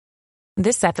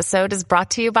This episode is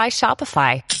brought to you by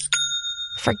Shopify.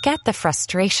 Forget the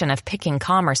frustration of picking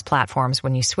commerce platforms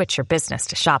when you switch your business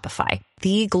to Shopify,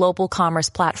 the global commerce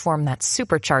platform that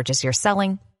supercharges your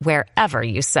selling wherever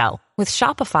you sell. With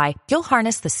Shopify, you'll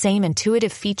harness the same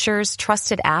intuitive features,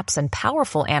 trusted apps, and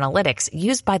powerful analytics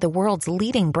used by the world's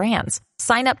leading brands.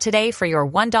 Sign up today for your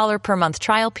 $1 per month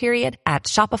trial period at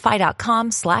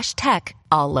shopify.com/tech,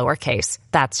 all lowercase.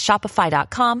 That's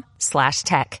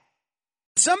shopify.com/tech.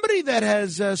 Somebody that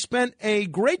has spent a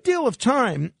great deal of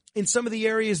time in some of the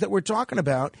areas that we're talking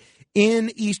about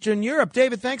in Eastern Europe.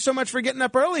 David, thanks so much for getting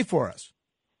up early for us.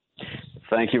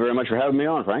 Thank you very much for having me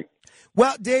on, Frank.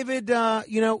 Well, David,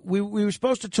 we were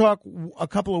supposed to talk a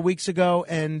couple of weeks ago,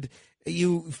 and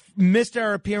you missed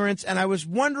our appearance, and I was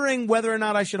wondering whether or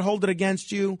not I should hold it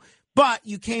against you, but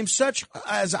you came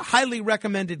as a highly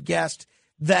recommended guest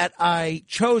that I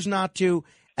chose not to.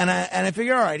 And I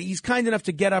figure, all right, he's kind enough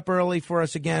to get up early for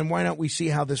us again. Why don't we see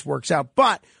how this works out?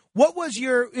 But what was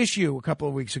your issue a couple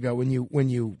of weeks ago when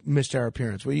you missed our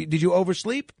appearance? Did you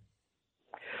oversleep?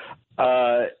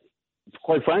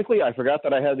 Quite frankly, I forgot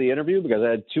that I had the interview because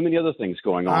I had too many other things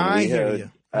going on. I hear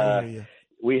you.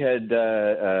 We had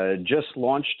just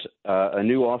launched a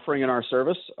new offering in our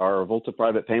service, our Volta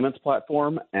private payments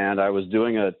platform, and I was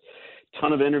doing a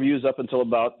ton of interviews up until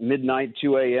about midnight,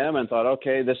 2 a.m. and thought,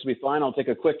 okay, this will be fine. I'll take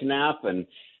a quick nap and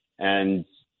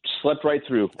slept right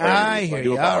through. I hear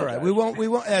you. All right. We won't,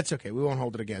 that's okay. We won't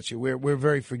hold it against you. We're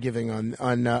very forgiving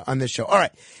on this show. All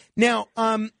right. Now,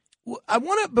 I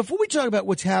want to, before we talk about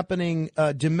what's happening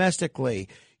domestically,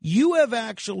 you have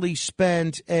actually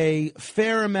spent a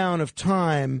fair amount of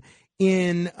time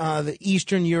in the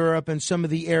Eastern Europe and some of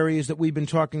the areas that we've been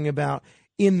talking about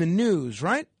in the news,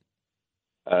 right?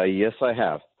 Yes, I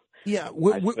have. Yeah,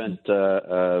 I spent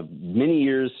many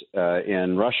years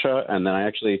in Russia, and then I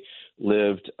actually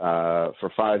lived for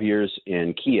 5 years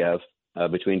in Kiev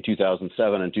between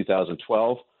 2007 and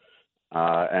 2012,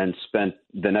 and spent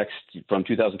the next from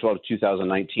 2012 to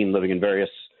 2019 living in various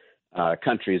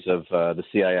countries of the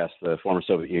CIS, the former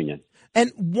Soviet Union.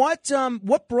 And what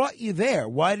brought you there?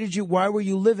 Why were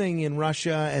you living in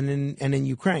Russia and in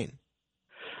Ukraine?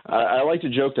 I like to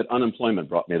joke that unemployment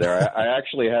brought me there. I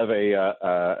actually have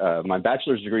my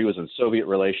bachelor's degree was in Soviet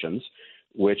relations,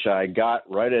 which I got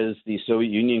right as the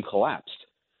Soviet Union collapsed.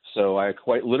 So I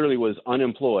quite literally was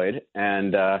unemployed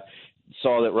and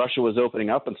saw that Russia was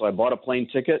opening up. And so I bought a plane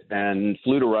ticket and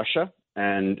flew to Russia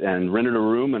and rented a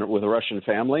room with a Russian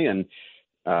family and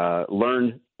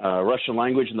learned Russian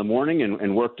language in the morning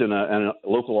and worked in a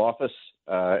local office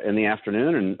in the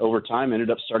afternoon. And over time ended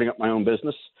up starting up my own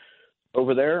business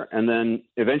over there. And then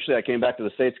eventually I came back to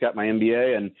the States, got my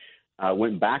MBA, and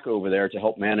went back over there to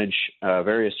help manage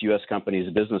various U.S.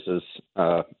 companies' businesses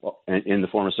in the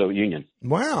former Soviet Union.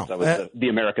 Wow. So I was the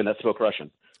American that spoke Russian.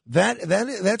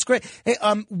 That's great. Hey,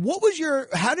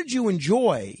 how did you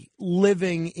enjoy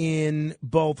living in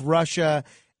both Russia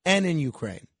and in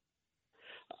Ukraine?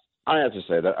 I have to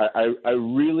say that I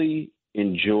really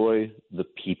enjoy the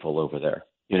people over there.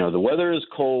 You know, the weather is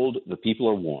cold, the people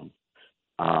are warm.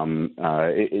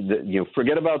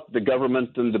 Forget about the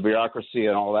government and the bureaucracy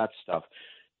and all that stuff.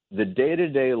 The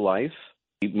day-to-day life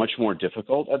is much more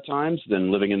difficult at times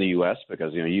than living in the U.S.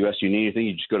 because, U.S., you need anything,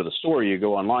 you just go to the store, you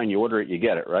go online, you order it, you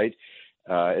get it, right?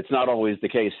 It's not always the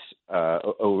case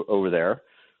over there.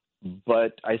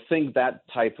 But I think that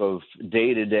type of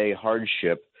day-to-day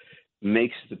hardship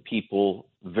makes the people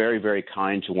very, very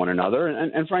kind to one another.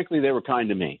 And frankly, they were kind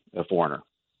to me, a foreigner.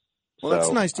 Well,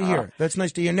 that's nice to hear. That's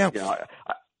nice to hear. Now,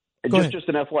 just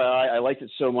an FYI, I liked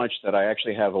it so much that I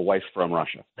actually have a wife from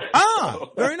Russia.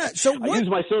 Very nice. So I use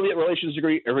my Soviet relations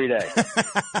degree every day.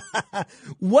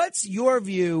 What's your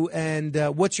view and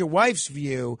what's your wife's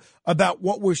view about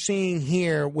what we're seeing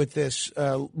here with this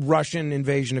Russian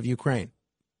invasion of Ukraine?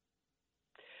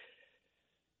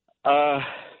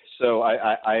 So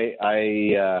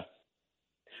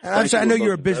I know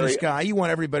you're a business guy. You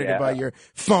want everybody to buy your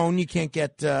phone. You can't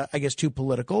get, too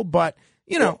political. But,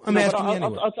 I'm asking you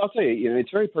anyway. I'll tell you, it's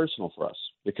very personal for us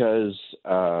because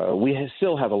we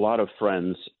still have a lot of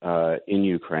friends in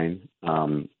Ukraine.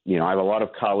 I have a lot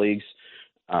of colleagues.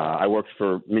 I worked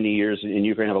for many years in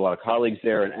Ukraine. I have a lot of colleagues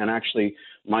there. And actually,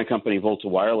 my company, Volta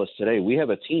Wireless, today, we have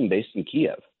a team based in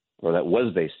Kiev, or that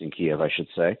was based in Kiev, I should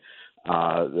say.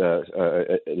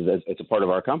 It's a part of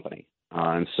our company.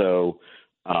 And so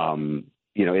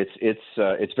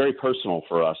it's very personal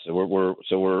for us.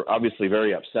 We're obviously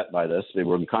very upset by this.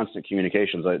 We're in constant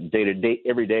communications day to day.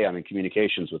 Every day, I'm in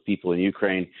communications with people in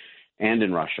Ukraine and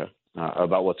in Russia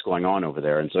about what's going on over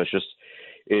there. And so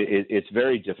it's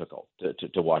very difficult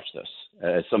to watch this.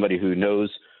 As somebody who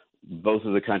knows both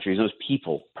of the countries, knows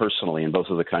people personally in both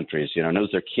of the countries, knows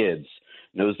their kids,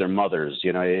 knows their mothers.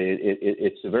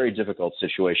 It's a very difficult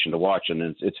situation to watch,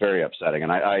 and it's very upsetting.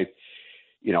 And I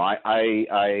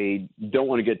don't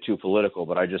want to get too political,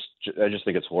 but I just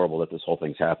think it's horrible that this whole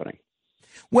thing's happening.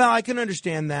 Well, I can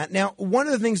understand that. Now, one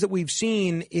of the things that we've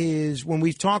seen is when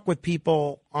we've talked with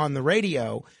people on the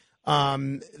radio,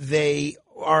 they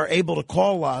are able to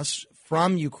call us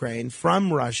from Ukraine,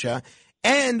 from Russia,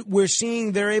 and we're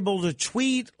seeing they're able to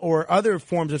tweet or other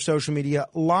forms of social media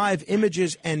live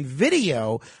images and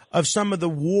video of some of the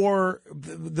war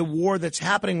that's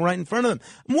happening right in front of them.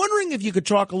 I'm wondering if you could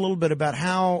talk a little bit about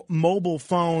how mobile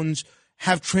phones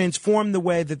have transformed the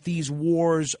way that these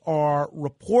wars are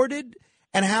reported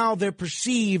and how they're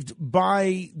perceived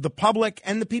by the public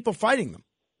and the people fighting them.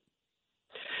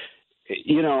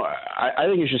 I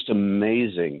think it's just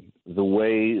amazing the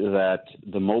way that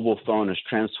the mobile phone has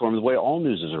transformed the way all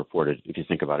news is reported, if you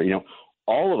think about it.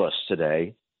 All of us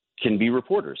today can be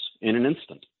reporters in an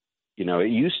instant.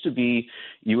 It used to be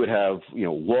you would have,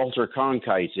 Walter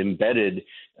Cronkite embedded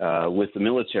with the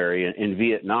military in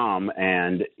Vietnam,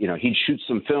 and, he'd shoot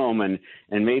some film and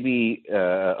maybe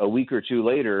a week or two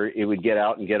later it would get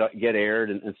out and get aired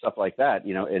and stuff like that,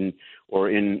 or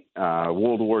in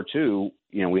World War II,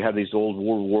 we have these old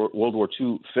World War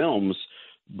II films,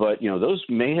 but, those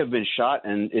may have been shot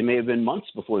and it may have been months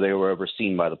before they were ever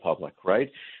seen by the public,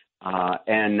 right?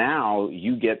 And now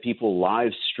you get people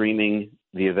live streaming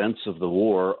the events of the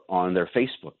war on their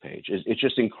Facebook page. It's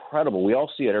just incredible. We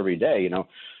all see it every day,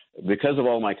 Because of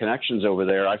all my connections over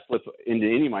there, I flip into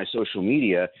any of my social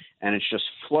media, and it's just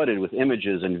flooded with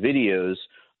images and videos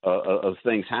of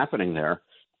things happening there.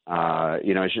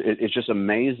 It's just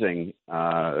amazing,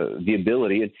 the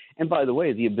ability. And by the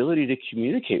way, the ability to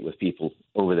communicate with people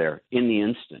over there in the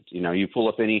instant. You pull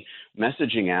up any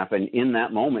messaging app, and in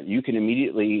that moment, you can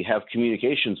immediately have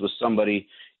communications with somebody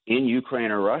in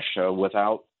Ukraine or Russia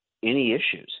without any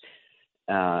issues.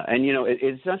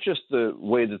 It's not just the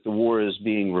way that the war is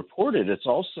being reported. It's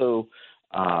also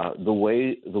the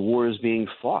way the war is being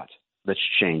fought that's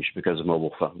changed because of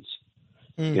mobile phones.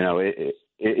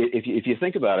 If you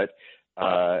think about it,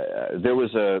 there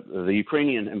was the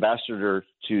Ukrainian ambassador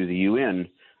to the UN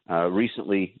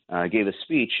recently gave a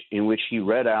speech in which he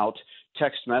read out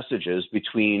text messages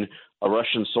between a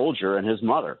Russian soldier and his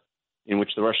mother, in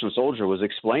which the Russian soldier was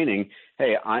explaining,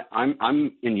 "Hey,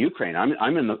 I'm in Ukraine.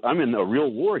 I'm in a real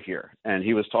war here," and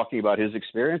he was talking about his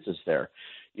experiences there,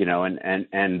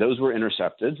 and those were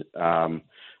intercepted.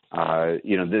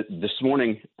 This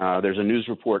morning there's a news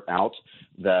report out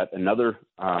that another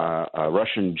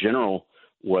Russian general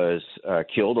was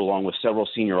killed along with several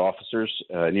senior officers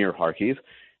near Kharkiv,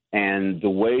 and the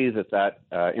way that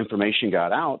information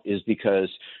got out is because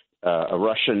a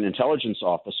Russian intelligence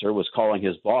officer was calling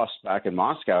his boss back in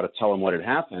Moscow to tell him what had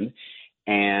happened,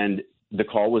 and the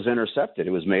call was intercepted.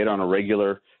 It was made on a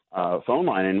regular phone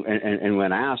line, and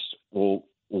when asked, well,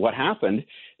 what happened?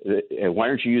 Why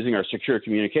aren't you using our secure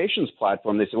communications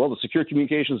platform? They said, well, the secure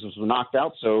communications was knocked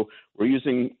out, so we're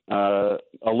using a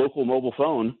local mobile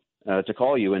phone to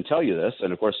call you and tell you this.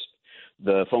 And, of course,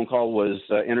 the phone call was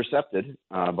intercepted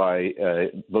by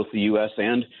both the U.S.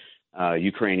 and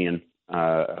Ukrainian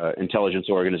intelligence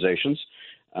organizations.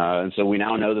 And so we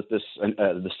now know that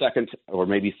the second or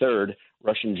maybe third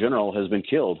Russian general has been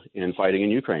killed in fighting in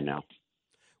Ukraine now.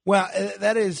 Well,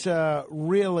 that is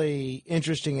really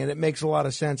interesting, and it makes a lot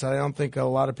of sense. I don't think a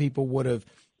lot of people would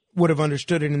have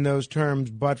understood it in those terms,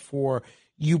 but for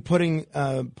you putting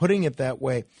it that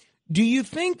way, do you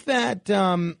think that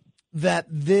that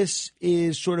this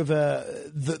is sort of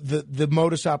the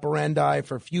modus operandi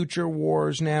for future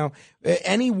wars? Now,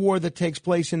 any war that takes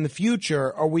place in the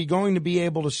future, are we going to be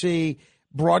able to see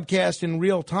broadcast in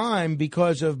real time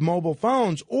because of mobile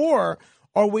phones, or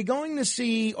are we going to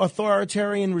see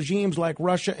authoritarian regimes like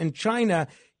Russia and China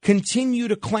continue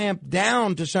to clamp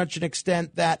down to such an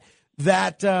extent that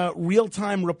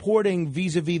real-time reporting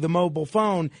vis-a-vis the mobile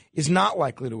phone is not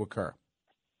likely to occur?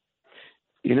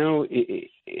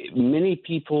 Many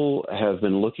people have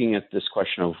been looking at this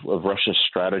question of Russia's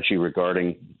strategy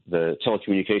regarding the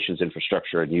telecommunications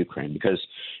infrastructure in Ukraine because,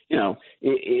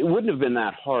 it wouldn't have been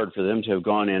that hard for them to have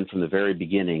gone in from the very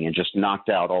beginning and just knocked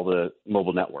out all the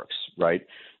mobile networks, right?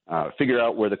 Figure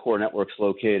out where the core network's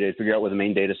located, figure out where the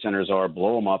main data centers are,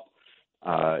 blow them up,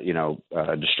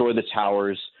 destroy the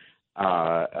towers.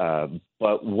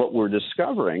 But what we're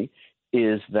discovering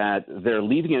is that they're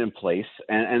leaving it in place,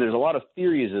 and there's a lot of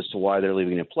theories as to why they're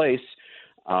leaving it in place.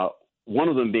 One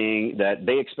of them being that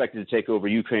they expected to take over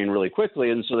Ukraine really quickly,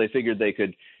 and so they figured they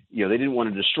could, they didn't want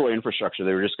to destroy infrastructure.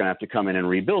 They were just going to have to come in and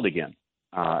rebuild again.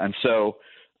 And so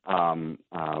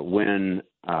when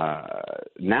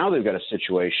now they've got a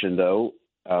situation, though,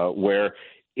 where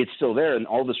it's still there and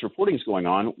all this reporting is going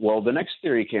on. Well, the next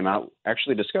theory came out,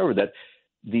 actually discovered that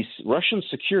the Russian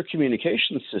secure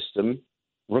communication system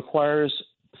requires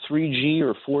 3G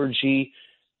or 4G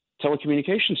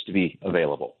telecommunications to be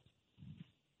available.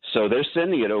 So they're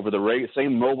sending it over the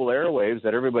same mobile airwaves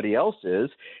that everybody else is.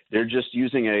 They're just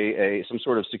using some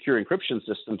sort of secure encryption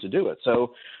system to do it.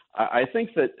 So I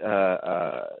think that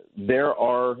there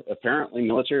are apparently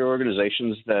military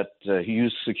organizations that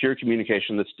use secure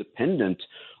communication that's dependent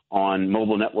on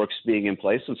mobile networks being in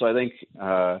place. And so I think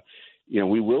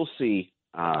we will see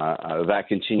that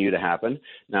continue to happen.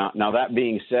 Now that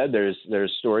being said,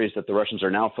 there's stories that the Russians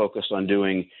are now focused on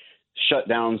doing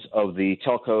shutdowns of the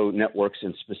telco networks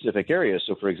in specific areas.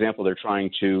 So, for example, they're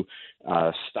trying to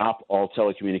stop all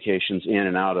telecommunications in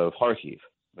and out of Kharkiv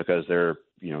because they're,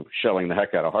 shelling the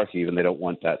heck out of Kharkiv and they don't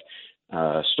want that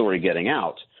story getting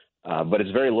out. But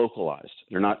it's very localized.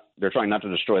 They're trying not to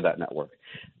destroy that network.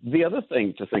 The other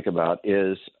thing to think about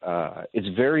is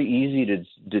it's very easy to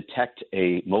detect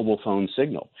a mobile phone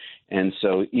signal. And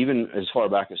so even as far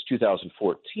back as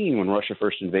 2014, when Russia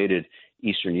first invaded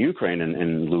eastern Ukraine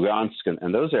and Lugansk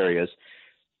and those areas,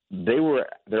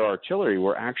 their artillery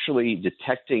were actually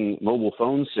detecting mobile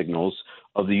phone signals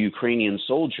of the Ukrainian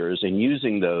soldiers and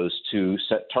using those to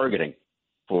set targeting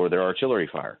for their artillery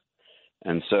fire.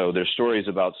 And so there's stories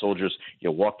about soldiers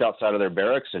walked outside of their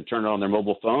barracks and turned on their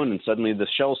mobile phone, and suddenly the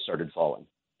shells started falling.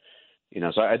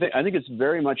 So I think it's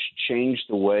very much changed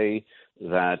the way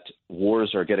that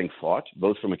wars are getting fought,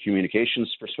 both from a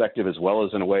communications perspective as well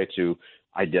as in a way to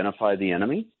identify the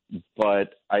enemy.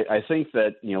 But I think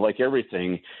that, like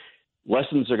everything,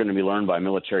 lessons are going to be learned by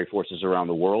military forces around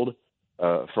the world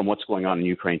from what's going on in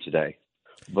Ukraine today,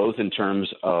 both in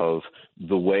terms of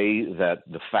the way that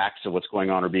the facts of what's going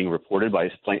on are being reported by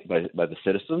the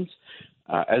citizens,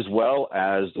 as well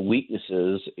as the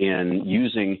weaknesses in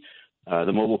using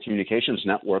the mobile communications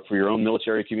network for your own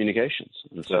military communications.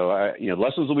 And so,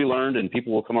 lessons will be learned and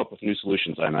people will come up with new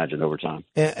solutions, I imagine, over time.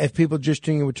 If people just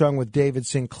tuning in, we're talking with David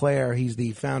Sinclair. He's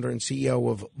the founder and CEO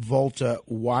of Volta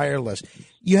Wireless.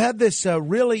 You had this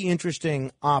really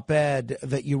interesting op-ed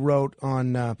that you wrote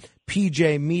on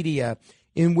PJ Media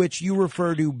in which you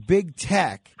refer to big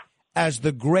tech as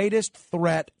the greatest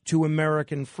threat to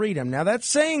American freedom. Now, that's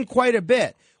saying quite a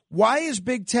bit. Why is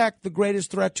big tech the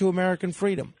greatest threat to American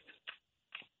freedom?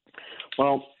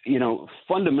 Well,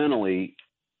 fundamentally,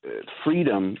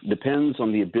 freedom depends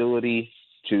on the ability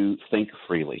to think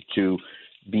freely, to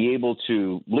be able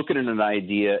to look at an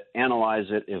idea, analyze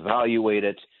it, evaluate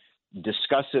it,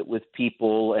 discuss it with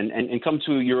people, and come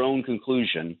to your own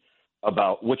conclusion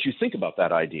about what you think about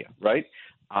that idea, right?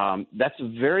 That's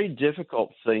a very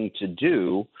difficult thing to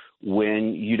do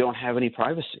when you don't have any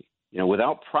privacy.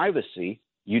 Without privacy,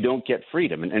 you don't get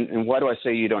freedom. And why do I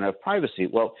say you don't have privacy?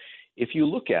 Well, if you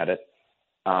look at it,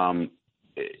 when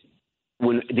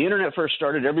the internet first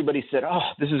started, everybody said,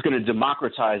 this is going to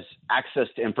democratize access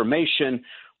to information.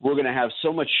 We're going to have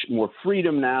so much more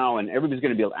freedom now, and everybody's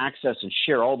going to be able to access and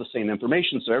share all the same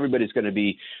information, so everybody's going to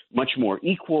be much more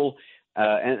equal.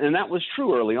 And that was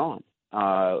true early on.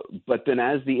 But then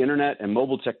as the internet and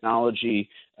mobile technology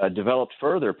developed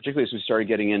further, particularly as we started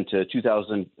getting into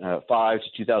 2005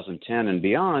 to 2010 and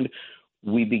beyond,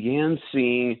 we began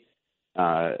seeing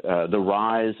the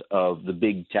rise of the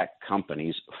big tech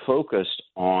companies focused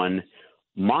on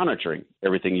monitoring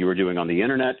everything you were doing on the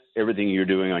internet, everything you're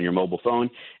doing on your mobile phone.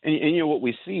 And what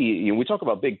we see, we talk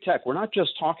about big tech, we're not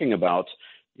just talking about,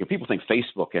 people think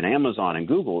Facebook and Amazon and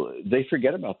Google. They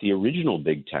forget about the original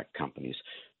big tech companies.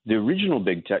 The original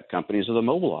big tech companies are the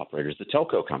mobile operators, the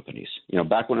telco companies.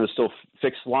 Back when it was still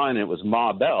fixed line and it was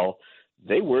Ma Bell,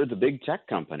 they were the big tech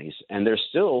companies, and they're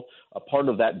still a part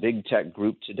of that big tech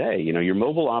group today. Your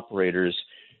mobile operators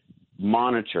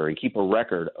monitor and keep a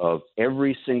record of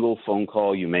every single phone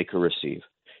call you make or receive,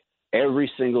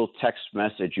 every single text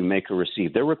message you make or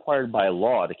receive. They're required by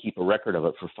law to keep a record of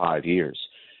it for 5 years.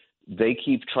 They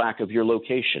keep track of your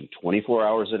location 24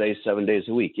 hours a day, 7 days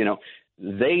a week.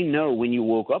 They know when you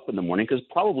woke up in the morning because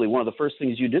probably one of the first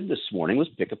things you did this morning was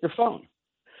pick up your phone.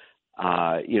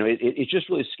 It's just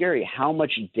really scary how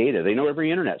much data. They know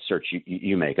every internet search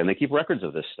you make, and they keep records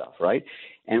of this stuff, right?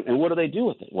 And what do they do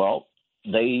with it? Well,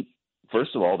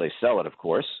 first of all, they sell it, of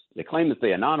course. They claim that they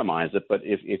anonymize it, but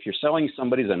if you're selling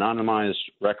somebody's anonymized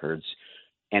records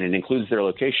and it includes their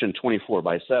location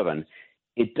 24/7,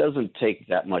 it doesn't take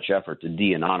that much effort to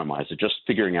de-anonymize it, just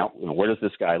figuring out, where does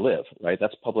this guy live, right?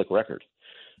 That's public record.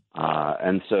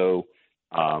 And so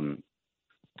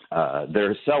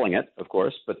They're selling it, of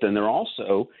course, but then they're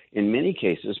also, in many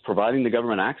cases, providing the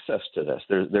government access to this.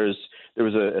 There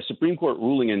was a Supreme Court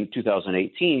ruling in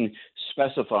 2018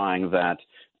 specifying that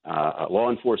law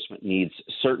enforcement needs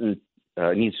a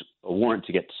warrant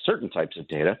to get certain types of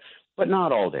data, but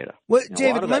not all data. Well,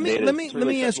 David, let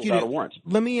me ask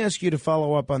you to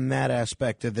follow up on that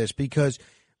aspect of this, because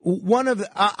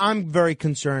I'm very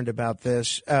concerned about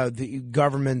this, the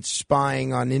government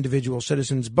spying on individual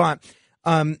citizens, but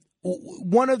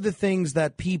one of the things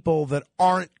that people that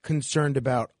aren't concerned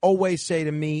about always say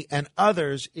to me and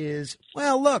others is,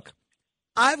 well, look,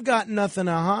 I've got nothing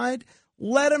to hide.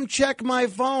 Let them check my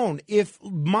phone. If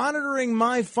monitoring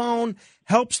my phone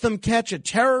helps them catch a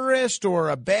terrorist or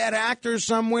a bad actor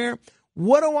somewhere,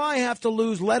 what do I have to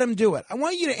lose? Let them do it. I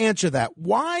want you to answer that.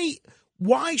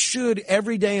 Why should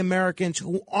everyday Americans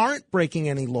who aren't breaking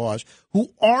any laws,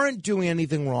 who aren't doing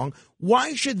anything wrong,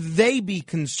 why should they be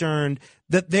concerned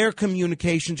that their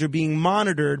communications are being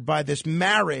monitored by this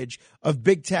marriage of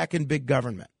big tech and big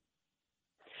government?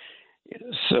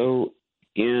 So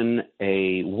in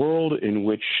a world in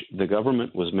which the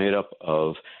government was made up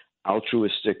of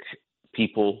altruistic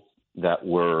people that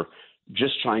were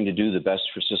just trying to do the best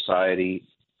for society,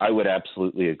 I would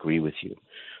absolutely agree with you.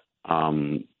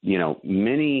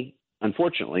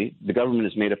 Unfortunately, the government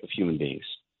is made up of human beings,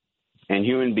 and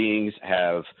human beings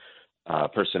have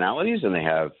personalities, and they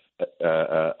have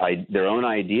their own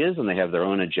ideas, and they have their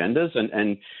own agendas.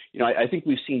 I think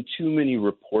we've seen too many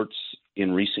reports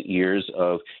in recent years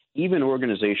of even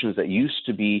organizations that used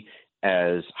to be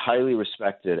as highly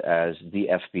respected as the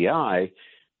FBI.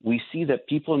 We see that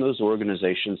people in those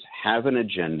organizations have an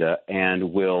agenda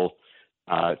and will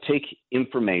take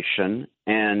information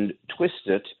and twist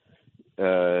it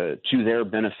to their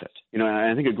benefit. And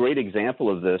I think a great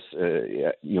example of this,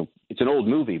 it's an old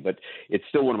movie, but it's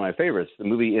still one of my favorites, the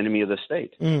movie Enemy of the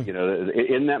State.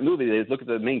 In that movie, they look at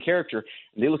the main character,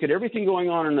 and they look at everything going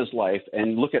on in his life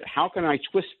and look at how can I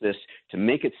twist this to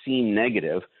make it seem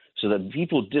negative so that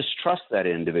people distrust that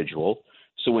individual.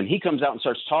 So when he comes out and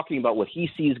starts talking about what he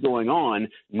sees going on,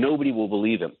 nobody will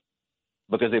believe him,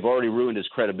 because they've already ruined his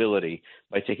credibility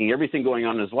by taking everything going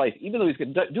on in his life, even though he's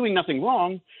doing nothing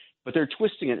wrong, but they're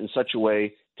twisting it in such a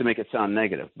way to make it sound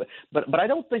negative. But I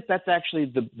don't think that's actually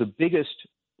the biggest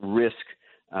risk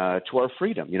to our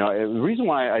freedom. The reason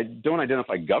why I don't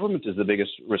identify government as the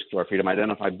biggest risk to our freedom, I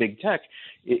identify big tech,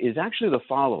 is actually the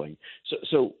following.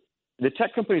 So the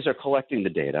tech companies are collecting the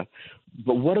data,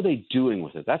 but what are they doing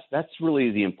with it? That's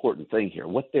really the important thing here.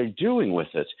 What they're doing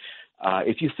with it.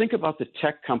 If you think about the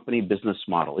tech company business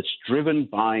model, it's driven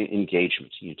by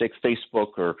engagement. You take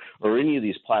Facebook or any of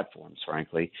these platforms,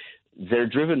 frankly, they're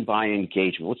driven by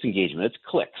engagement. What's engagement? It's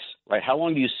clicks, right? How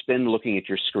long do you spend looking at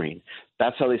your screen?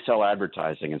 That's how they sell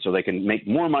advertising. And so they can make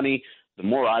more money the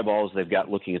more eyeballs they've got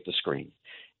looking at the screen.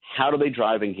 How do they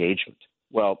drive engagement?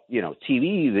 Well,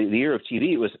 TV, the era of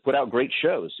TV was put out great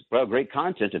shows, put out great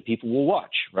content, and people will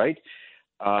watch, right?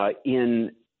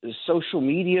 In social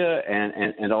media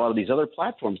and a lot of these other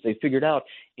platforms, they figured out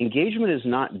engagement is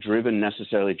not driven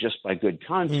necessarily just by good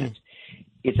content.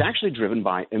 It's actually driven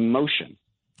by emotion.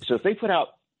 So if they put out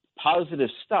positive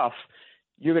stuff,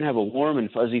 you're going to have a warm and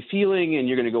fuzzy feeling, and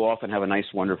you're going to go off and have a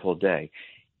nice, wonderful day.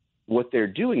 What they're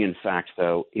doing, in fact,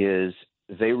 though, is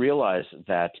they realize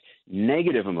that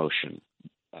negative emotion,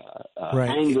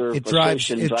 anger, it drives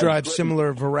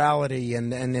similar virality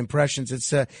and impressions.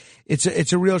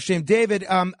 It's a real shame. David,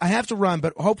 I have to run,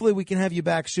 but hopefully we can have you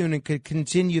back soon and could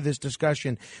continue this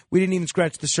discussion. We didn't even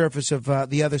scratch the surface of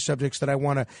the other subjects that I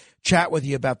want to chat with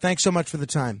you about. Thanks so much for the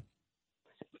time.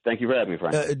 Thank you for having me,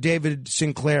 Frank. David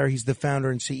Sinclair, he's the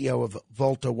founder and CEO of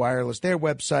Volta Wireless. Their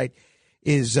website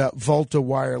is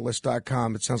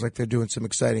voltawireless.com. It sounds like they're doing some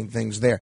exciting things there.